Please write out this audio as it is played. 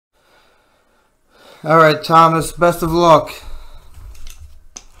All right, Thomas, best of luck.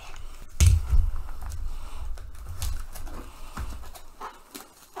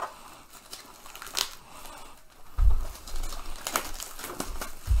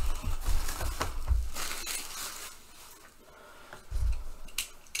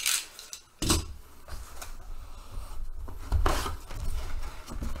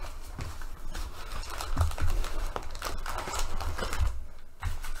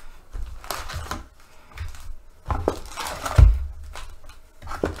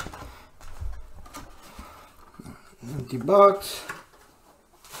 Empty box.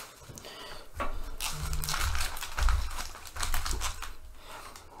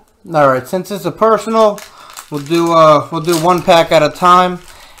 All right, since it's a personal, we'll do one pack at a time,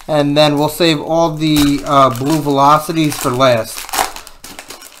 and then we'll save all the blue velocities for last.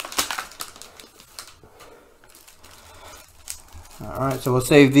 All right, so we'll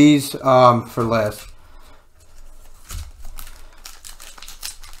save these for last.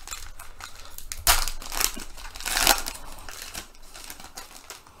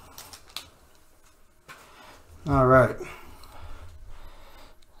 All right,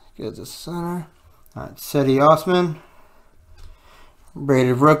 get the center. All right, Cedi Osman,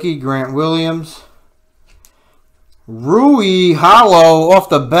 braided rookie, Grant Williams, Rui hollow off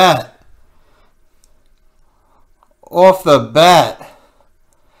the bat. Off the bat.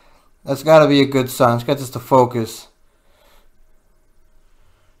 That's got to be a good sign. Let's get this to focus.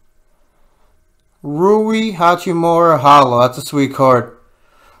 Rui Hachimura hollow. That's a sweet card.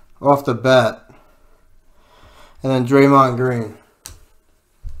 Off the bat. And then Draymond Green.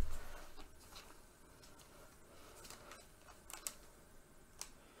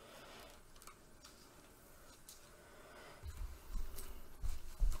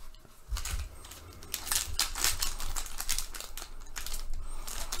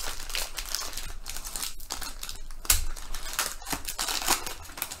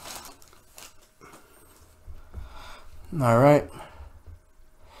 All right.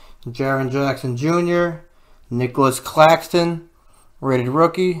 Jaren Jackson Jr., Nicholas Claxton, rated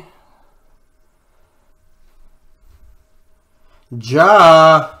rookie.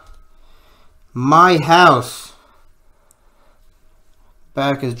 My House.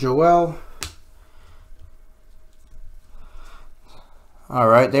 Back is Joel. All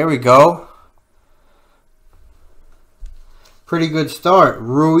right, there we go. Pretty good start.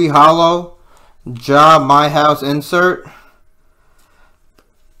 Rui hollow. My House insert.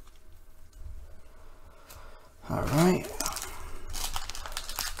 All right.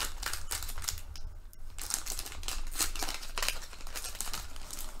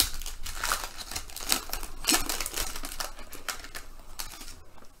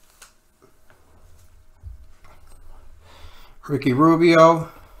 Ricky Rubio,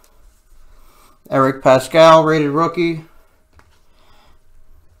 Eric Pascal, rated rookie.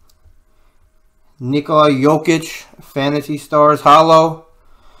 Nikola Jokic, Fantasy Stars hollow.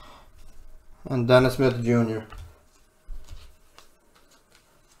 And Dennis Smith Jr.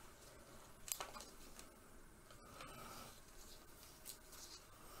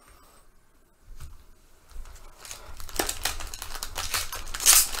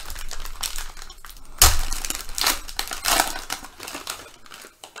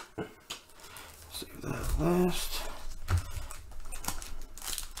 Save that last.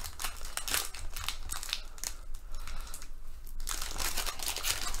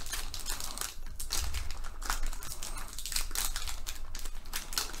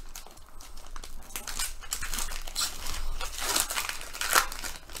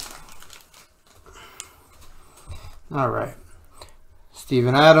 All right.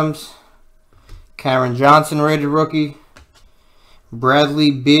 Steven Adams, Karen Johnson, rated rookie.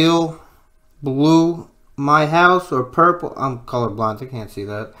 Bradley Beal, blue, My House, or purple. I'm colorblind, I can't see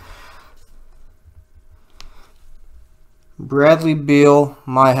that. Bradley Beal,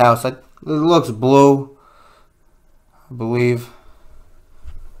 My House. It looks blue, I believe.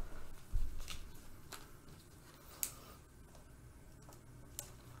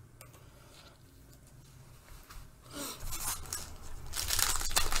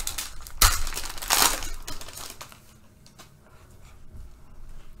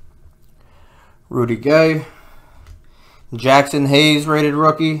 Rudy Gay, Jackson Hayes, rated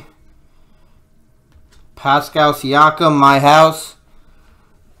rookie. Pascal Siakam, My House.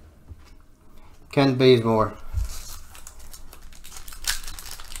 Ken Bazemore.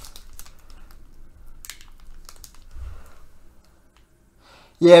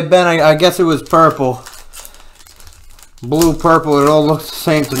 Yeah, Ben, I guess it was purple. Blue, purple, it all looks the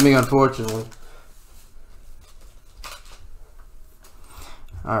same to me, unfortunately.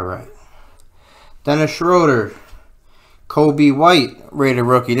 All right. Dennis Schroeder. Kobe White, rated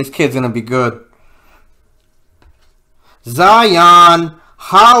rookie. This kid's going to be good. Zion,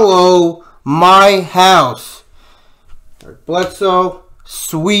 hollow, my house. Bledsoe,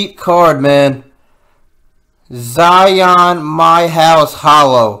 sweet card, man. Zion, my house,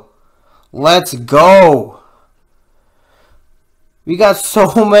 hollow. Let's go. We got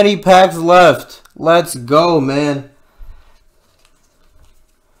so many packs left. Let's go, man.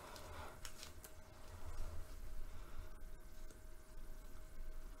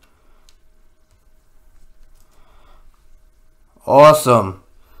 Awesome.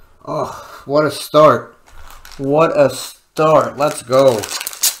 Oh, what a start. What a start. Let's go.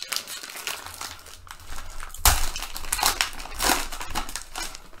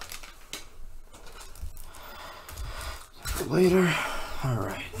 Later. All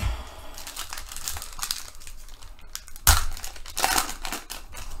right.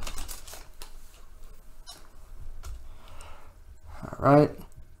 All right.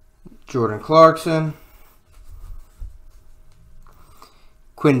 Jordan Clarkson.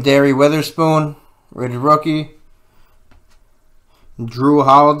 Quindary Weatherspoon, rated rookie. Drew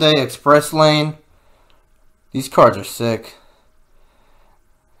Holiday, Express Lane. These cards are sick.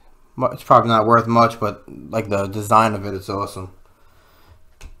 It's probably not worth much, but like the design of it is awesome.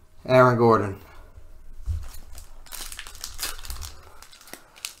 Aaron Gordon.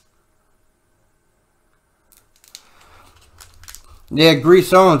 Yeah,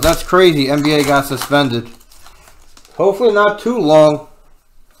 Grease Owens, that's crazy. NBA got suspended. Hopefully not too long.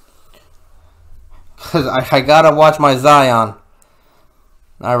 Because I gotta watch my Zion.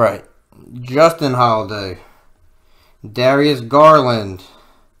 Alright. Justin Holiday. Darius Garland.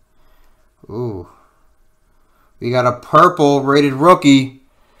 Ooh. We got a purple rated rookie.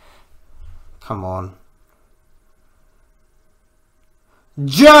 Come on.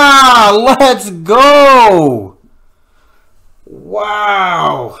 Ja! Let's go!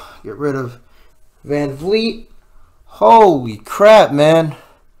 Wow. Get rid of Van Vliet. Holy crap, man.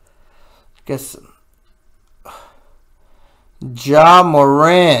 Guess Ja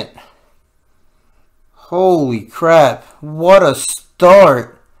Morant. Holy crap. What a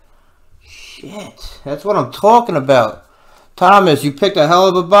start. Shit. That's what I'm talking about. Thomas, you picked a hell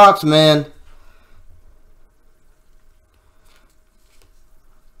of a box, man.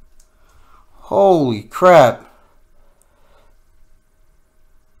 Holy crap.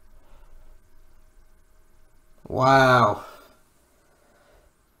 Wow.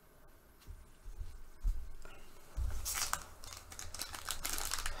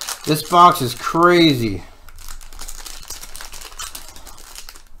 This box is crazy.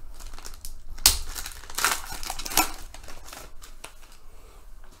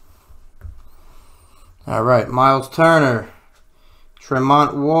 All right, Miles Turner,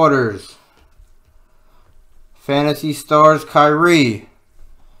 Tremont Waters, Fantasy Stars Kyrie,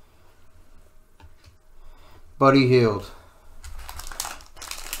 Buddy Hield.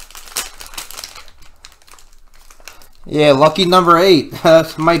 Yeah, lucky number 8.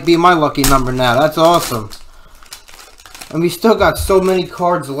 That might be my lucky number now. That's awesome. And we still got so many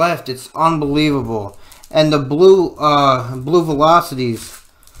cards left. It's unbelievable. And the blue velocities,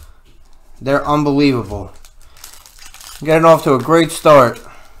 they're unbelievable. Getting off to a great start.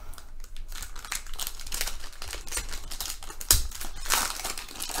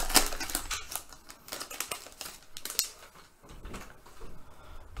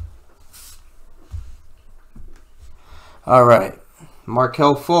 All right,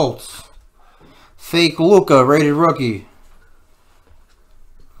 Markelle Fultz, fake Luka, rated rookie.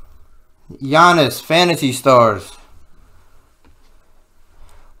 Giannis, Fantasy Stars.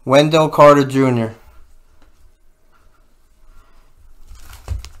 Wendell Carter Jr.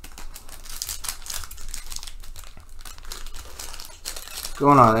 What's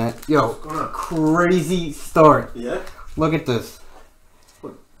going on, man? Yo, crazy start. Yeah. Look at this.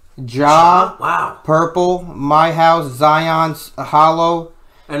 Ja, wow, purple, my house, Zion's hollow,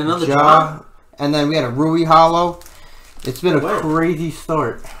 and another Ja, and then we had a Rui hollow. It's been a crazy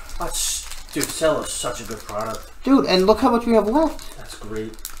start. Dude, Cello is such a good product. Dude, and look how much we have left. That's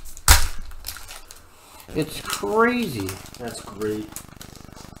great. It's crazy. That's great.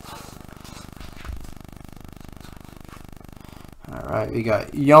 All right, we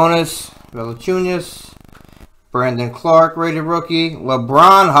got Jonas Valanciunas. Brandon Clark, rated rookie.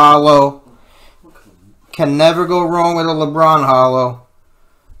 LeBron hollow. Can never go wrong with a LeBron hollow.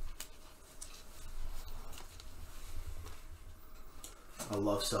 I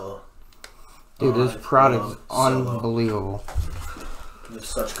love Cello. Dude, this product is unbelievable. They're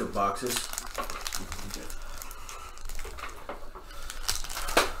such good boxes.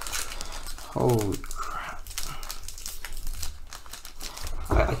 Holy crap.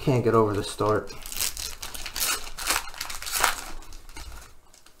 I can't get over the start.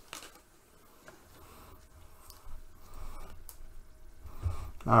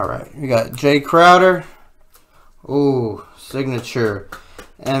 Alright, we got Jay Crowder. Ooh, signature.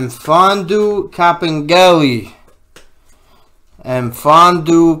 Mfondu Kapangeli.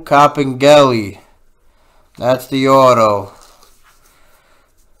 Mfondu Kapangeli. That's the auto.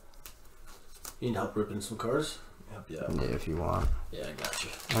 You need help ripping some cards? Yeah, if you want. Yeah, I got you.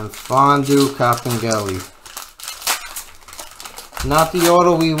 Mfondu Kapangeli. Not the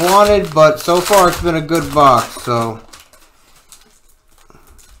auto we wanted, but so far it's been a good box, so.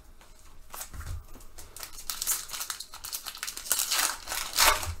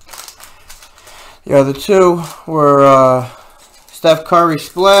 The other two were Steph Curry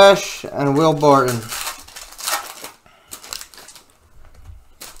Splash and Will Barton.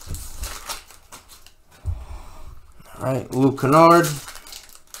 Alright, Luke Kennard.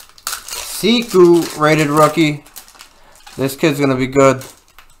 Siku rated rookie. This kid's going to be good.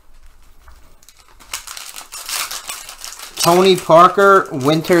 Tony Parker,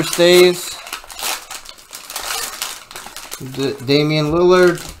 Winter Stays. Damian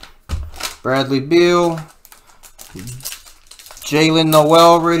Lillard. Bradley Beal. Jalen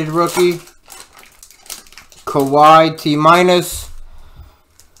Noel, rated rookie. Kawhi, T-.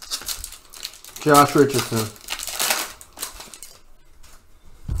 Josh Richardson.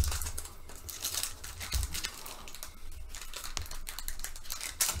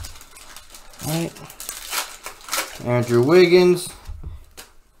 Alright. Andrew Wiggins.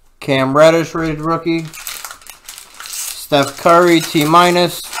 Cam Reddish, rated rookie. Steph Curry, T-.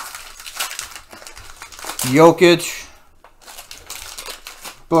 Jokic.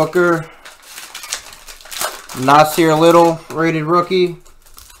 Booker. Nasir Little, rated rookie.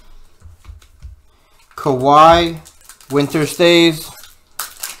 Kawhi, Winter Stays.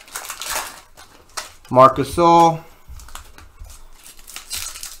 Marc Gasol.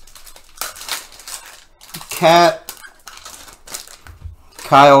 Cat.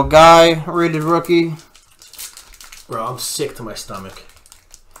 Kyle Guy, rated rookie. Bro, I'm sick to my stomach.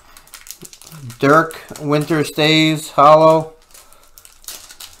 Dirk, Winter Stays, hollow.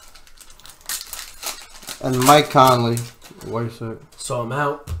 And Mike Conley. Wait a sec. So I'm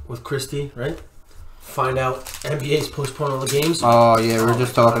out with Christy, right? Find out NBA's postponed all the games. Oh, yeah, we were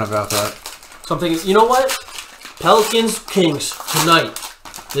just talking about that. So I'm thinking, you know what? Pelicans, Kings, tonight.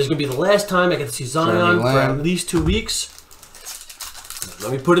 This is going to be the last time I get to see Zion for at least 2 weeks.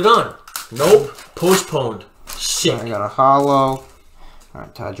 Let me put it on. Nope. Postponed. Sick. I got a hollow.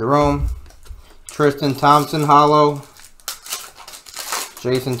 Alright, Ty Jerome. Tristan Thompson, hollow.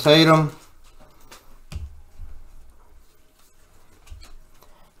 Jason Tatum.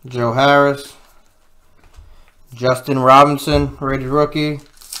 Joe Harris. Justin Robinson, rated rookie.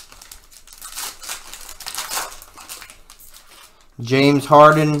 James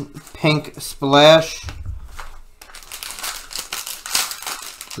Harden, pink splash.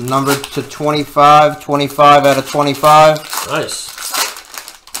 Numbered to 25. 25 out of 25. Nice.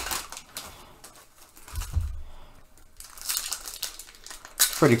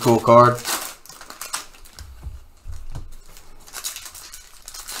 Pretty cool card.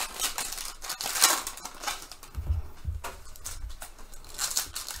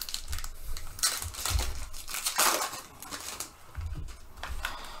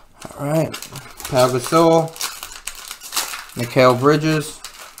 Alright, Pau Gasol, Mikal Bridges,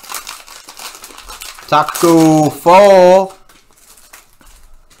 Taco Fall,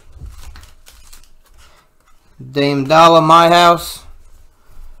 Dame Dollar, My House,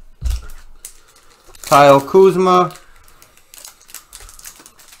 Kyle Kuzma,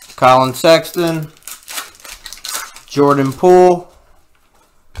 Colin Sexton, Jordan Poole,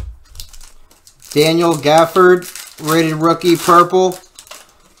 Daniel Gafford, rated rookie, purple.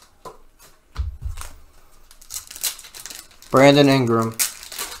 Brandon Ingram.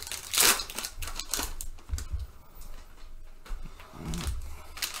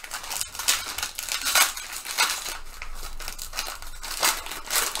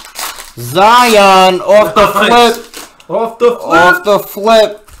 Zion off the flip. Off the flip. Off the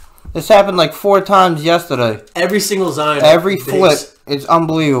flip. This happened like 4 times yesterday. Every single Zion. Every flip. It's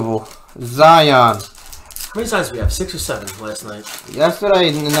unbelievable. Zion. How many Zions do we have? 6 or 7 last night? Yesterday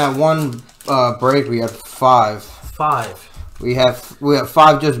in that one break we had 5. 5. We have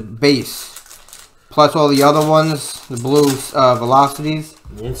 5 just base, plus all the other ones, the blue velocities.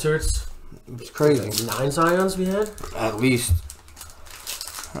 The inserts. It's crazy. Like 9 Zions we had. At least.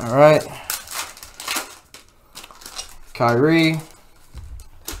 All right.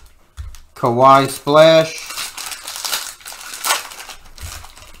 Kawhi Splash.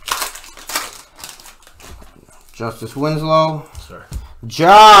 Justice Winslow. Sorry.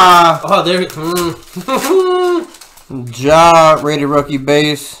 Ja. Oh, there. Ja, rated rookie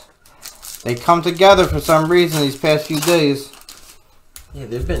base. They come together for some reason these past few days. Yeah,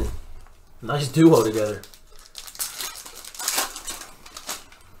 they've been a nice duo together.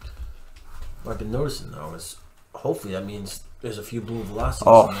 What I've been noticing though is, hopefully that means there's a few blue velocities.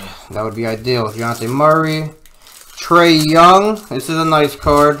 Oh, in there. that would be ideal. Dejounte Murray, Trae Young. This is a nice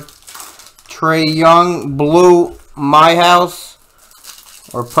card. Trae Young, blue, my house,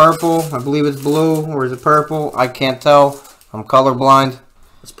 or purple. I believe it's blue, or is it purple? I can't tell. I'm colorblind.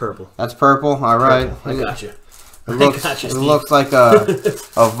 It's purple. That's purple. All right. Purple. I got you. It looks like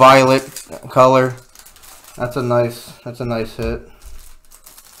a violet color. That's a nice hit.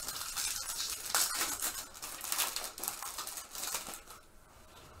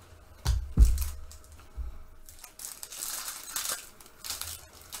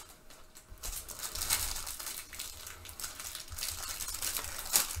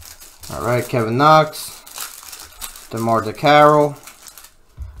 All right, Kevin Knox, DeMar DeCarroll,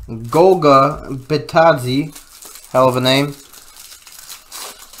 Golga Bitadze, hell of a name.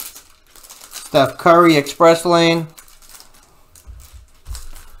 Steph Curry, Express Lane.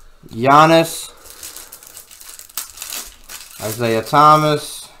 Giannis, Isaiah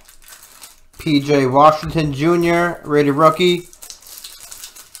Thomas, PJ Washington Jr., rated rookie.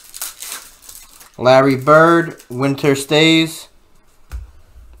 Larry Bird, Winter Stays.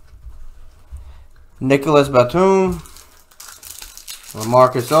 Nicholas Batum,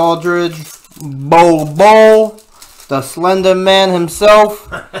 LaMarcus Aldridge, Bol, the Slender Man himself,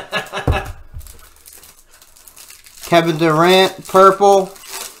 Kevin Durant, purple,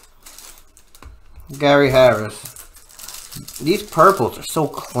 Gary Harris. These purples are so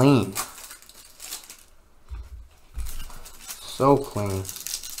clean. So clean.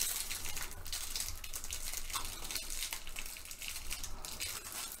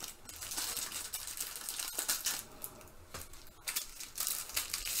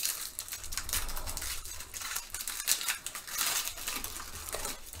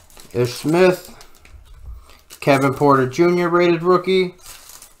 Ish Smith, Kevin Porter Jr., rated rookie.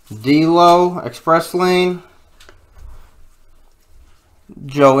 D'Lo, Express Lane.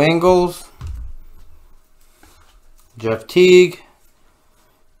 Joe Ingles, Jeff Teague,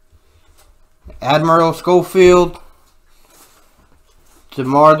 Admiral Schofield,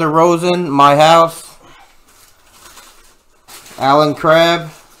 DeMar DeRozan, My House, Alan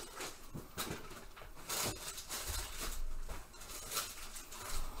Crabb,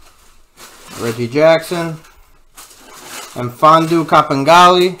 Reggie Jackson, and Fondu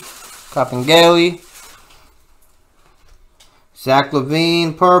Kapangali, Zach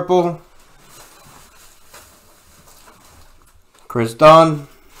LaVine, purple, Chris Dunn,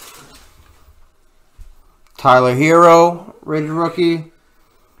 Tyler Hero, rated rookie,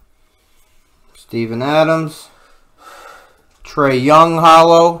 Steven Adams, Trae Young,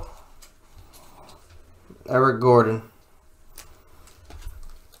 hollow, Eric Gordon.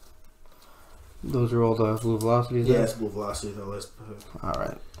 Those are all the blue velocities. Yeah, it's blue velocity. All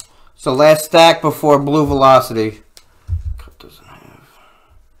right. So last stack before blue velocity. Cut this in half.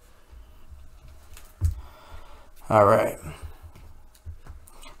 All right.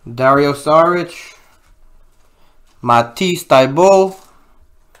 Dario Saric, Matisse Thybulle,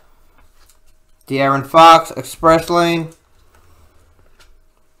 De'Aaron Fox, Express Lane,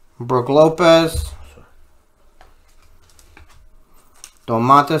 Brook Lopez,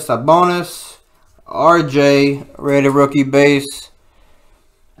 Domantas Sabonis, RJ, rated rookie base.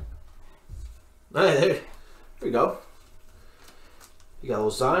 Hey, there we go. You got a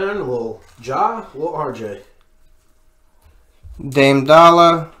little Zion, a little Ja, a little RJ. Dame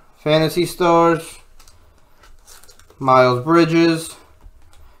Dollar, Fantasy Stars, Miles Bridges,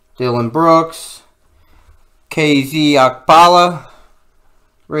 Dylan Brooks, KZ Okpala,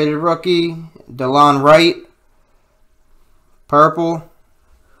 rated rookie, DeLon Wright, purple,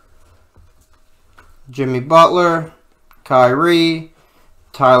 Jimmy Butler, Kyrie,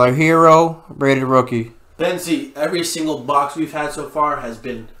 Tyler Hero, rated rookie. Benzie, every single box we've had so far has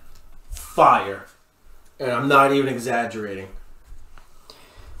been fire. And I'm not even exaggerating.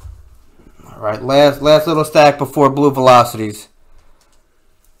 All right, last little stack before blue velocities.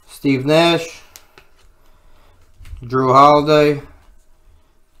 Steve Nash, Drew Holiday,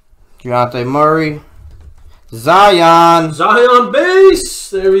 Dejounte Murray, Zion. Zion base!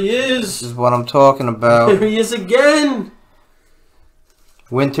 There he is. This is what I'm talking about. There he is again.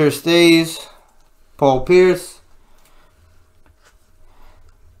 Winter Stays, Paul Pierce,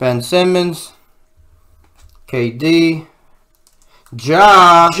 Ben Simmons. KD.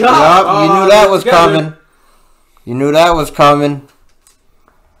 Ja. Yup, you knew that was coming. You knew that was coming.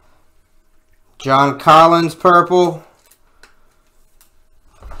 John Collins, purple.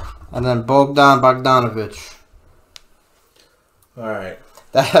 And then Bogdanovich. Alright.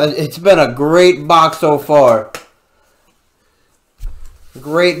 It's been a great box so far.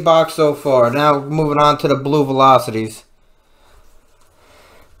 Great box so far. Now moving on to the blue velocities.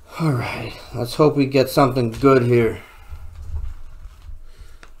 Alright. Let's hope we get something good here.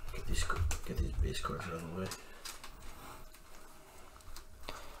 Get these base cards out of the way.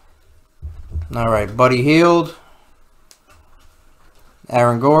 Alright. Buddy Hield.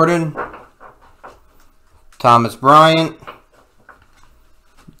 Aaron Gordon. Thomas Bryant.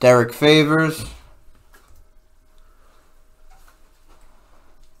 Derek Favors.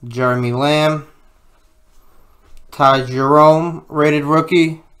 Jeremy Lamb. Ty Jerome, rated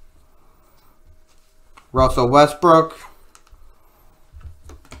rookie. Russell Westbrook.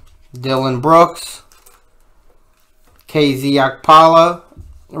 Dylan Brooks. KZ Okpala,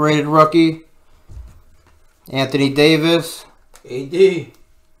 rated rookie. Anthony Davis. AD.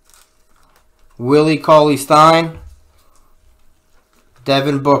 Willie Cauley-Stein.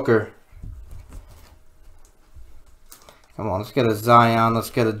 Devin Booker. Come on, let's get a Zion, let's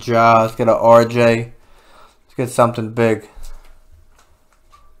get a Ja, let's get a RJ. Let's get something big.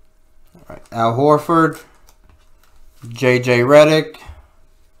 Alright, Al Horford. JJ Redick.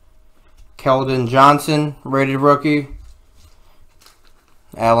 Keldon Johnson, rated rookie.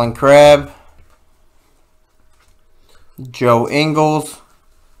 Alan Crabb. Joe Ingles.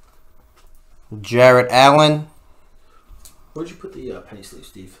 Jarrett Allen. Where'd you put the penny sleeve,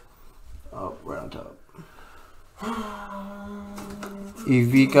 Steve? Oh, right on top.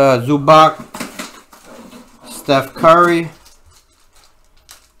 Ivica Zubac. Steph Curry.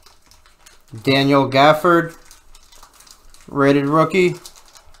 Daniel Gafford, rated rookie.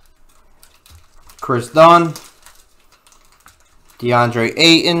 Chris Dunn. DeAndre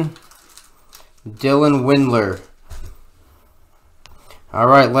Ayton. Dylan Windler.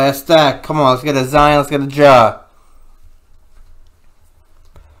 Alright, last stack. Come on, let's get a Zion, let's get a Ja.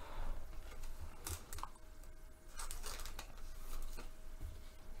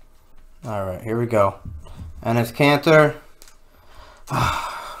 Alright, here we go. Enes Kanter.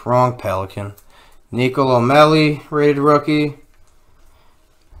 Wrong Pelican. Nicolo Melli, rated rookie.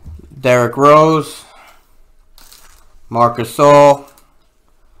 Derrick Rose. Marcus Gasol.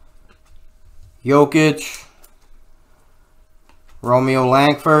 Jokic. Romeo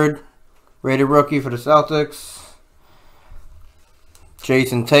Langford, rated rookie for the Celtics.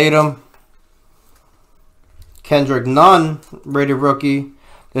 Jason Tatum. Kendrick Nunn, rated rookie.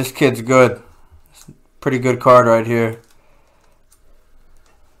 This kid's good. Pretty good card right here.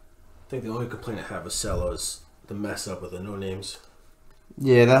 I think the only complaint I have with Cello is the mess up with the no names.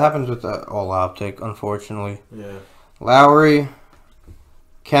 Yeah, that happens with the all Optic, unfortunately. Yeah. Lowry.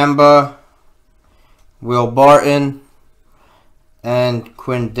 Kemba. Will Barton. And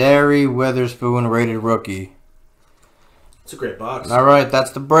Quindary Witherspoon, rated rookie. It's a great box. All right, that's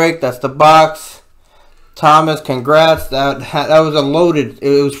the break. That's the box. Thomas, congrats. That was a loaded.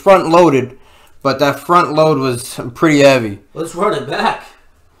 It was front loaded, but that front load was pretty heavy. Let's run it back.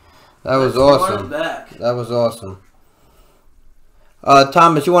 That was awesome. Run it back. That was awesome.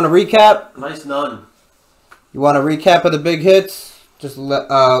 Thomas, you want to recap? Nice none. You want a recap of the big hits? Just let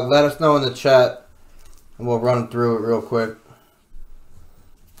us know in the chat, and we'll run through it real quick.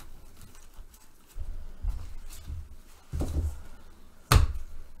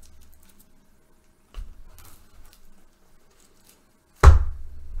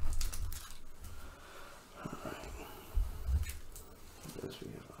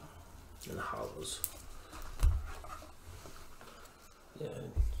 And the hollows. Yeah.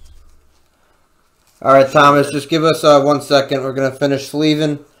 All right, Thomas, just give us 1 second. We're gonna finish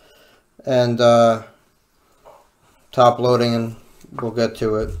sleeving and top loading, and we'll get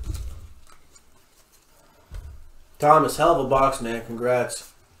to it. Thomas, hell of a box, man. Congrats.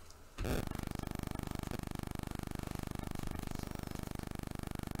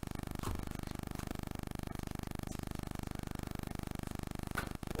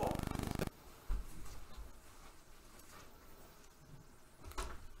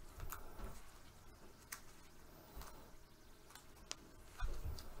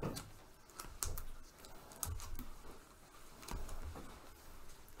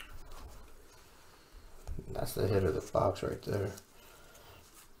 That's the hit of the box right there.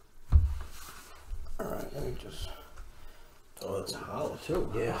 Alright, let me just... Oh, that's hollow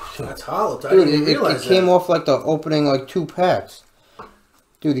too. Yeah. That's hollow. I Dude, didn't even realize it came off like the opening like 2 packs.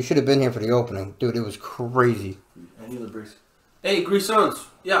 Dude, he should have been here for the opening. Dude, it was crazy. Any of the breaks. Hey, Grisons.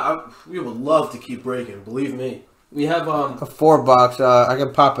 Yeah, we would love to keep breaking. Believe me. We have a 4-box. I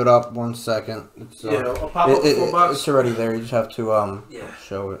can pop it up 1 second. It's, yeah, I'll pop up the 4-box. It's already there. You just have to yeah.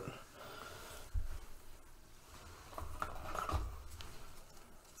 show it.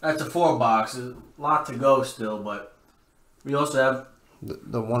 That's a 4-box. A lot to go still, but we also have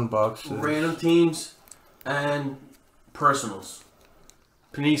the 1 box. Random teams and personals.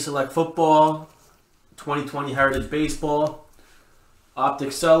 Panini Select Football, 2020 Heritage Baseball,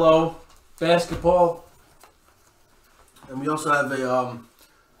 Optic Cello, Basketball, and we also have a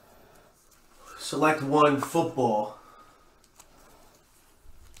Select 1 Football.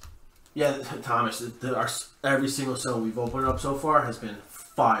 Yeah, Thomas, every single cell we've opened up so far has been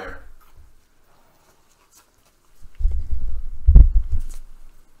fire.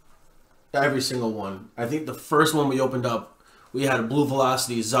 Every single one. I think the first one we opened up, we had a Blue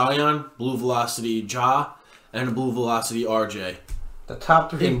Velocity Zion, Blue Velocity Ja, and a Blue Velocity RJ. The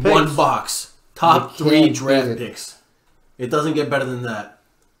top 3 in picks. 1 box. Top 3 draft picks. It doesn't get better than that.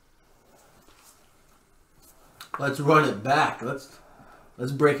 Let's run it back. Let's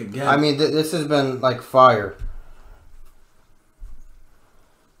break again. I mean, this has been like fire.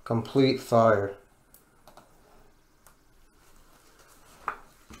 Complete fire.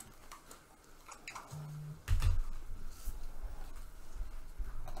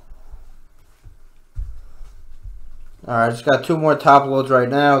 Alright, I just got 2 more top loads right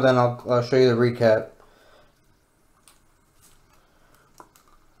now, then I'll show you the recap.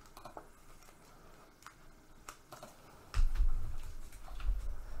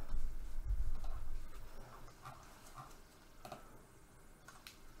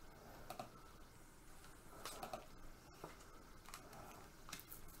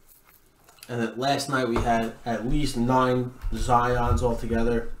 And then last night we had at least 9 Zions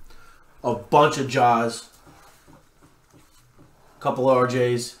altogether, a bunch of Jaws, a couple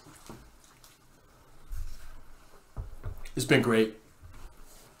RJs. It's been great.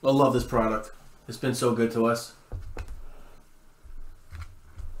 I love this product. It's been so good to us.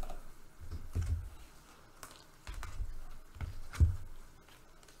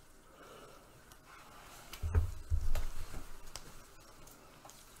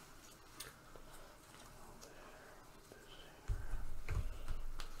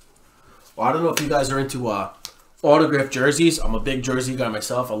 Well, I don't know if you guys are into autographed jerseys. I'm a big jersey guy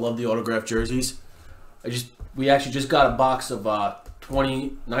myself. I love the autographed jerseys. We actually just got a box of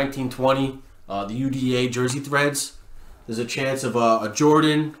 1920 the UDA jersey threads. There's a chance of a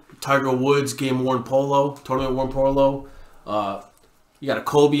Jordan, Tiger Woods game worn polo, tournament worn polo. You got a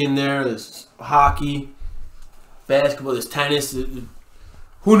Kobe in there. There's hockey, basketball. There's tennis.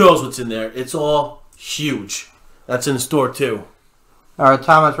 Who knows what's in there? It's all huge. That's in the store too. Alright,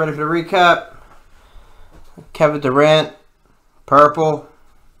 Thomas, ready for the recap? Kevin Durant, purple.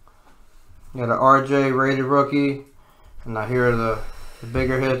 You got an RJ rated rookie. And now here are the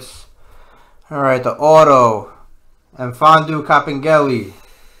bigger hits. Alright, the auto. Mfandu Kapengeli.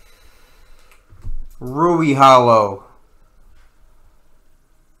 Rui Hollow.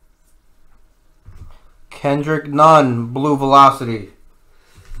 Kendrick Nunn, Blue Velocity.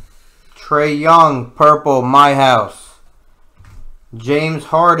 Trae Young, purple, My House. James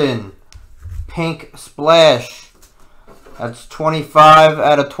Harden, Pink Splash. That's 25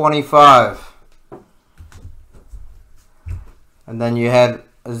 out of 25. And then you had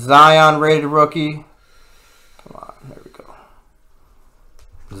a Zion rated rookie. Come on, there we go.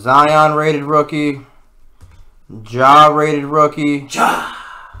 Zion rated rookie. Ja rated rookie.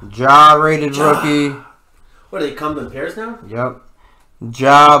 Ja rated rookie. What, do they come in pairs now? Yep.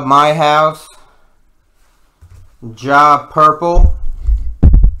 Ja My House. Ja purple.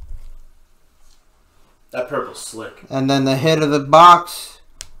 That purple's slick. And then the hit of the box,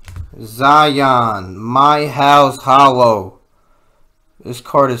 Zion, My House Hollow. This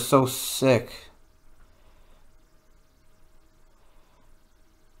card is so sick.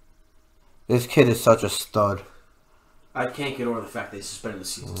 This kid is such a stud. I can't get over the fact they suspended the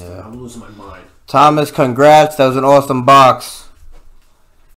season. Yeah. I'm losing my mind. Thomas, congrats. That was an awesome box.